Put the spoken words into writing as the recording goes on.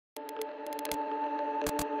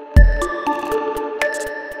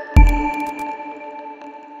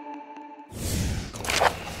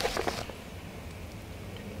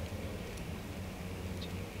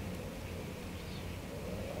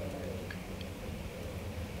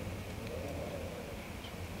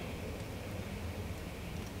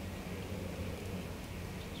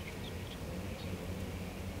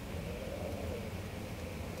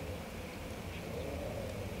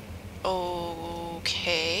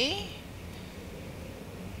Okay.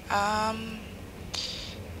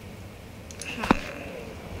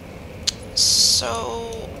 So,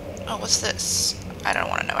 oh, what's this? I don't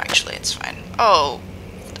want to know, actually, it's fine. Oh,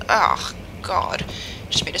 God.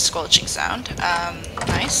 Just made a squelching sound.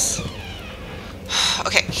 Nice.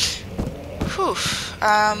 Okay. Whew.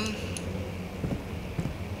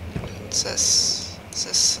 What's this? Is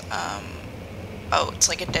this, oh, it's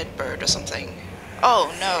like a dead bird or something.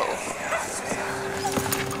 Oh, no.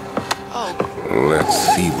 Oh. Let's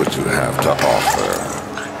see what you have to offer.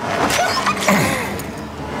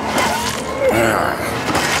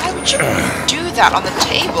 Why would you do that on the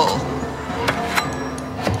table?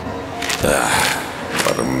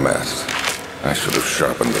 What a mess. I should have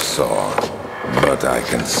sharpened the saw, but I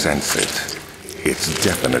can sense it. It's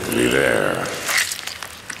definitely there.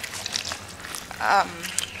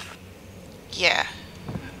 Yeah.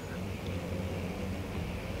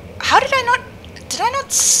 How did I not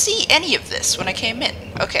see any of this when I came in?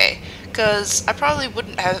 Okay, because I probably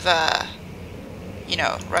wouldn't have, you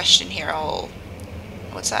know, rushed in here all...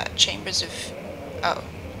 What's that? Chambers of... Oh.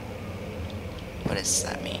 What does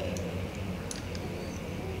that mean?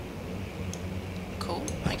 Cool,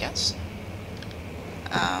 I guess.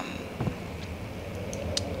 I'm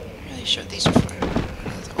really sure what these are for.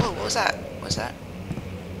 Oh, what was that? What was that?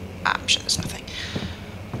 Ah, I'm sure there's nothing.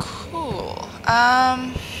 Cool.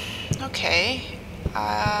 Okay.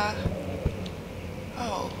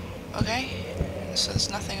 Oh, okay. So there's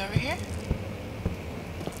nothing over here?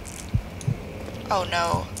 Oh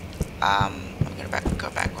no. I'm gonna go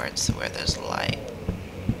backwards to where there's light.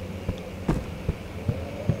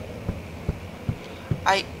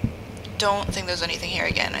 I don't think there's anything here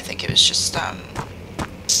again. I think it was just,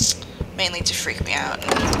 mainly to freak me out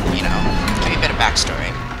and, you know, give me a bit of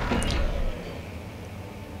backstory.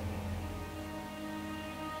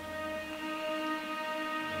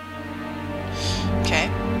 Okay.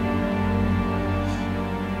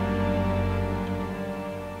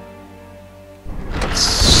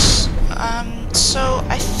 So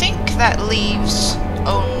I think that leaves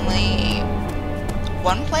only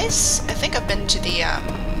one place. I think I've been to the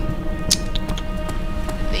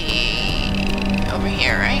over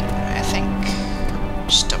here, right? I think.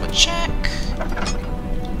 Just double check.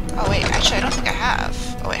 Oh wait, actually I don't think I have.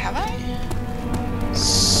 Oh wait, have I?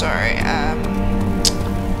 Sorry,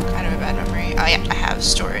 kind of a bad memory. Oh yeah, I have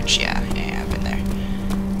storage, yeah, I've been there.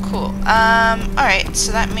 Cool. Alright,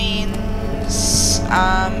 so that means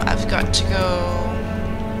I've got to go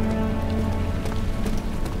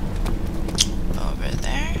over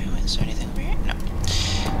there. Is there anything over here? No.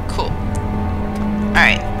 Cool.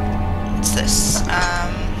 Alright. What's this?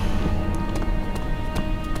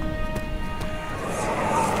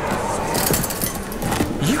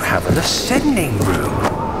 You have an ascending room.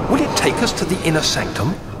 Will it take us to the inner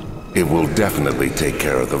sanctum? It will definitely take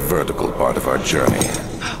care of the vertical part of our journey.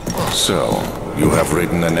 So, you have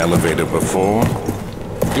ridden an elevator before?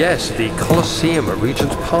 Yes, the Colosseum at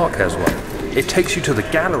Regent's Park has one. It takes you to the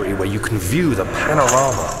gallery where you can view the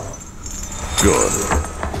panorama. Good.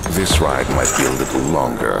 This ride might be a little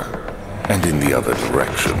longer, and in the other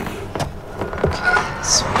direction.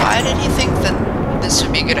 So why did he think that this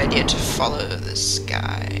would be a good idea to follow this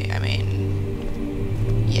guy? I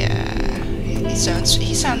mean, yeah, he sounds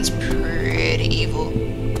pretty evil.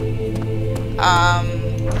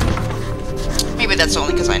 Maybe that's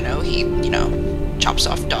only because I know he, you know, chops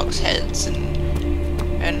off dogs' heads and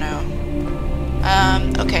I don't know.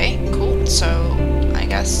 Okay, cool. So I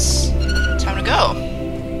guess time to go.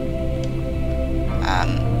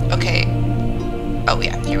 Okay. Oh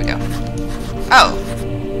yeah, here we go. Oh.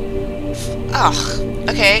 Ugh.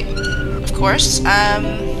 Okay. Of course.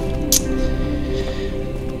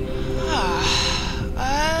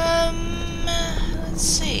 Let's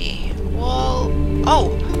see. Well,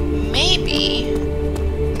 oh, maybe.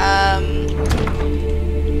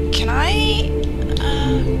 Can I?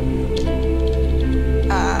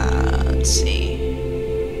 Let's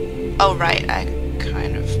see. Oh right, I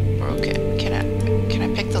kind of broke it. Can I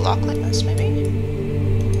pick the lock like this, maybe?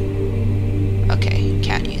 Okay,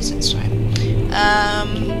 can't use it, it's fine.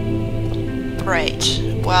 Right.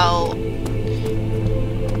 Well,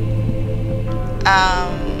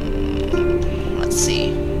 let's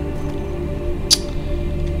see.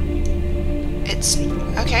 It's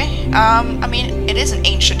okay. I mean, it is an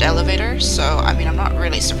ancient elevator, so I mean, I'm not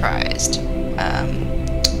really surprised.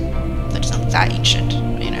 That it's not that ancient,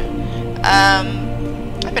 you know.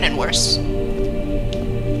 I've been in worse.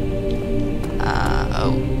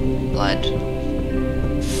 Oh, blood.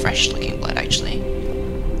 Fresh looking blood, actually.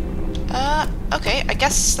 Okay, I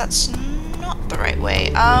guess that's not the right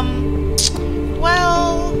way.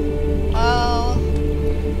 Well,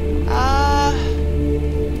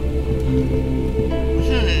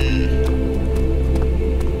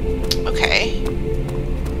 okay.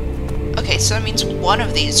 Okay, so that means one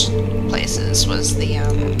of these places was the,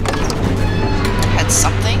 had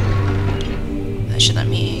something. That should let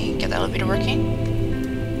me get the elevator working.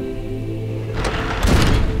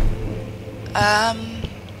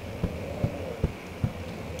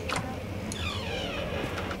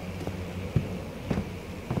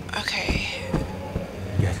 Okay.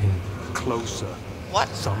 Getting closer. What?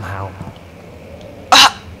 Somehow.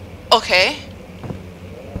 Okay.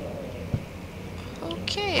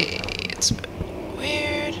 Okay, it's a bit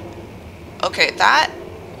weird. Okay, that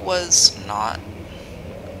was not...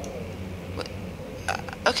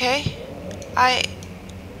 okay. I'm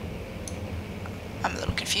a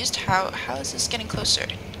little confused. How is this getting closer?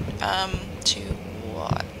 To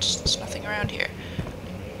what? There's nothing around here.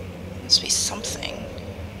 There must be something.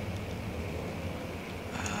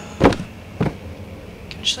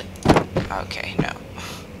 Can I just like... okay, no.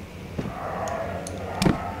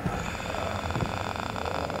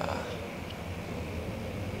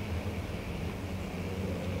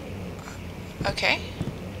 Okay.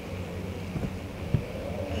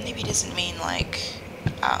 Maybe it doesn't mean like,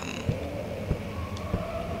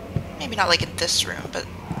 maybe not like in this room, but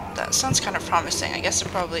that sounds kind of promising. I guess it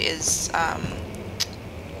probably is,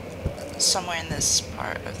 somewhere in this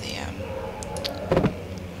part of the,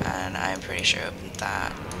 and I'm pretty sure I opened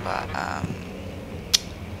that, but,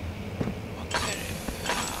 what could,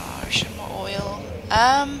 I should have more oil.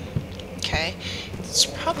 Okay. It's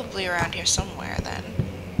probably around here somewhere then.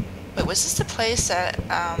 Wait, was this the place that,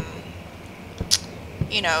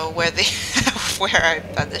 you know, where the, where I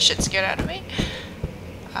had the shit scared out of me?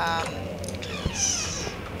 'Cause,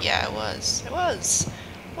 yeah, it was. It was.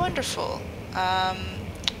 Wonderful.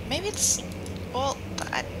 Maybe it's, well,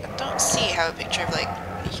 I don't see how a picture of, like,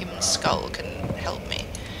 a human skull can help me.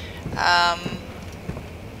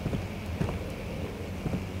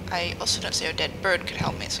 I also don't see how a dead bird could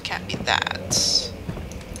help me, so it can't be that.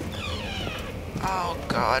 Oh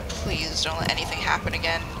god, please don't let anything happen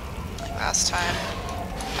again like last time.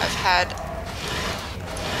 I've had...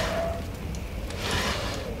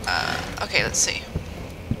 okay, let's see.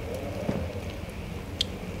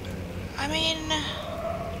 I mean...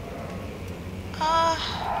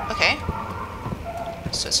 okay.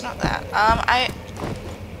 So it's not that. I...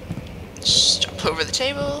 just jump over the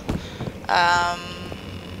table.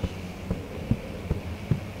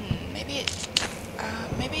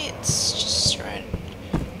 Maybe it's just around...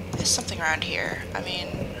 there's something around here. I mean,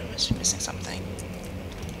 I must be missing something.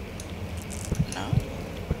 No?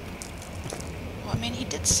 Well, I mean, he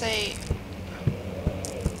did say...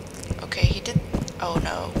 okay, he did... oh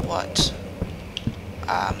no, what?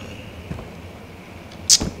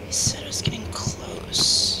 He said it was getting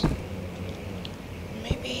close.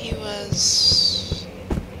 Maybe he was...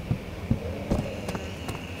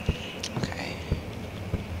 okay.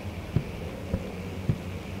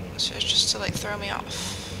 So it's just to, like, throw me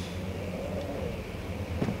off.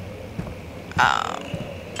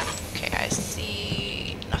 Okay, I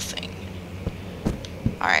see nothing.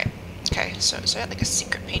 Alright. Okay, so is that like a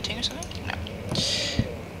secret painting or something? No.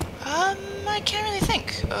 I can't really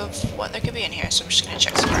think of what there could be in here, so I'm just gonna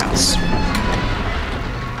check somewhere else.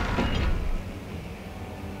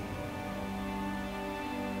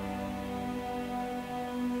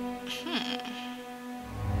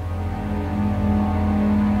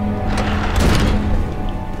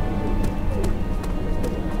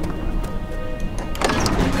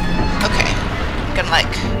 Okay, I'm gonna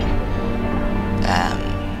like,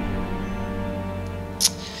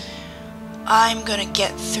 I'm gonna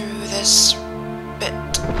get through this bit,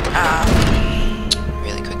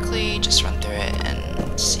 really quickly, just run through it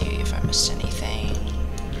and see if I missed anything.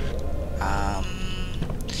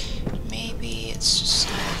 Maybe it's just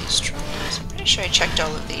one of these drawers. I'm pretty sure I checked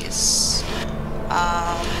all of these.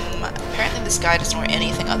 Apparently this guy doesn't wear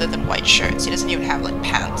anything other than white shirts. He doesn't even have, like,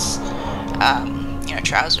 pants, you know,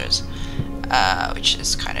 trousers, which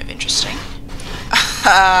is kind of interesting.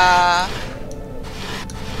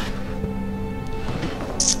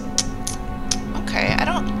 Okay, I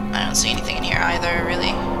don't see anything in here either,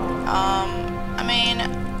 really. I mean,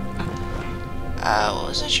 what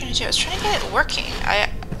was I trying to do? I was trying to get it working. I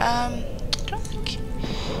don't think it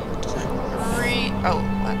doesn't oh,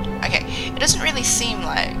 what? Okay, it doesn't really seem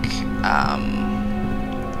like,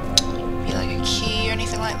 be like a key or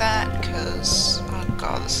anything like that, because, oh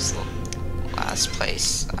god, this is the last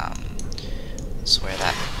place, this is where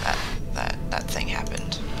that thing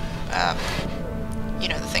happened. You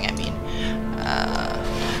know the thing I mean.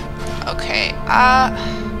 Okay, I'm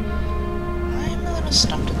a little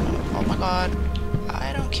stumped at the moment. Oh my god.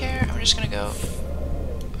 I don't care. I'm just gonna go.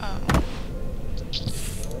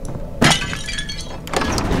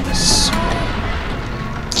 So,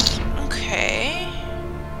 okay.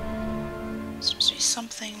 Seems to be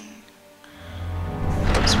something.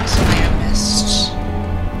 Must be something I missed.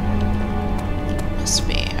 Must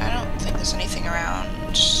be. I don't think there's anything around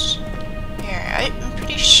here. I'm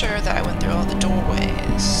pretty sure that I went through all the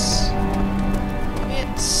doorways. Maybe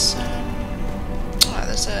it's oh,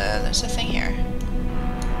 there's a thing here.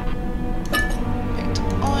 Picked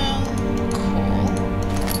oil. Cool.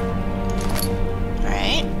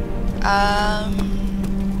 Alright.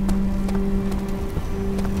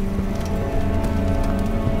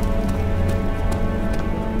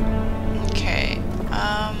 Okay.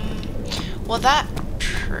 Well, that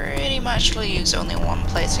pretty much leaves only one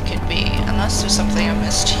place it could be, unless there's something I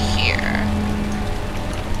missed here.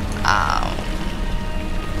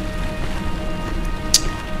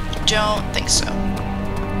 Don't think so.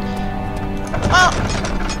 Well,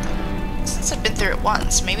 since I've been through it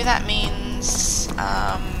once, maybe that means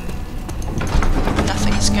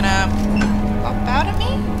nothing's gonna pop out at me?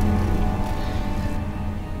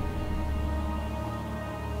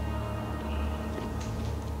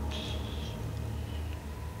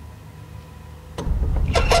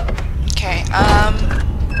 Okay,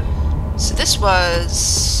 so this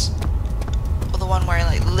was the one where,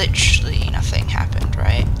 like, literally nothing happened,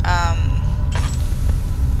 right?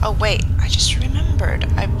 Oh wait, I just remembered.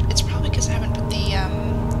 It's probably because I haven't put the,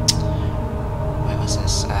 what was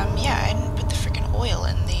this? Yeah, I didn't put the freaking oil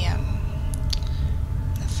in the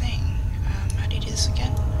thing. How do you do this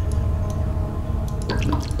again?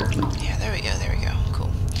 Yeah, there we go, cool.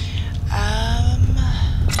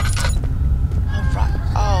 Alright,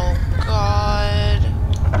 oh god.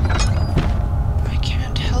 I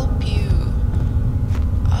can't help you.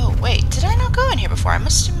 Oh, wait, did I not go in here before? I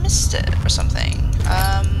must have missed it or something.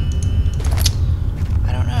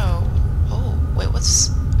 I don't know. Oh, wait,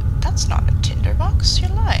 that's not a tinderbox, you're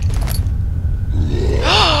lying.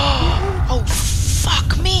 Oh,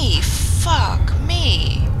 fuck me! Fuck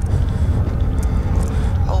me!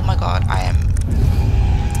 Oh my god, I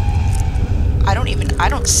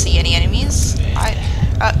don't see any enemies.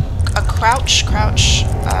 A crouch,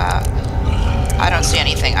 I don't see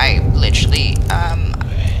anything. I literally,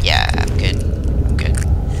 yeah, I'm good.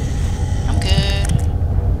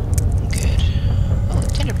 Oh,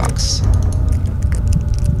 tinderbox.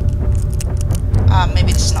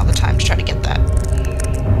 Maybe this is not the time to try to get that.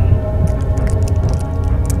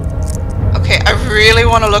 Okay, I really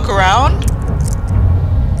want to look around,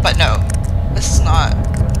 but no, this is not.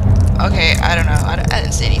 Okay, I don't know. I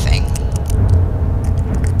didn't see anything.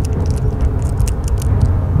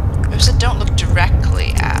 It said don't look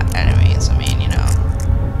directly at enemies. I mean, you know.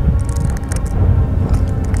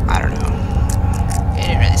 I don't know. I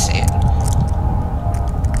didn't really see it.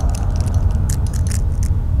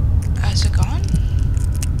 Is it gone?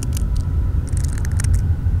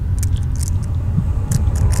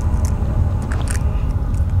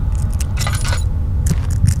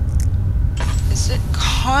 Is it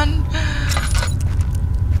gone?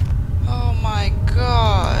 Oh my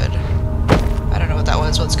god. I don't know what that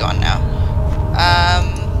was. What's gone now?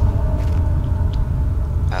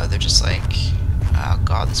 Oh, they're just like, oh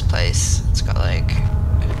god, this place. It's got like,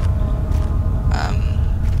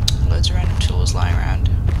 loads of random tools lying around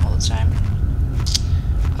all the time.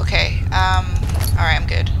 Okay, alright, I'm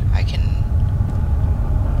good.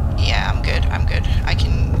 Yeah, I'm good. I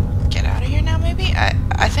can get out of here now, maybe?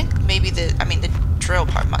 I think maybe the drill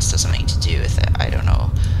part must have something to do with it. I don't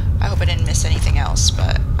know. I hope I didn't miss anything else,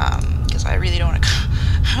 but, because I really don't want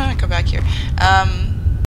to go back here.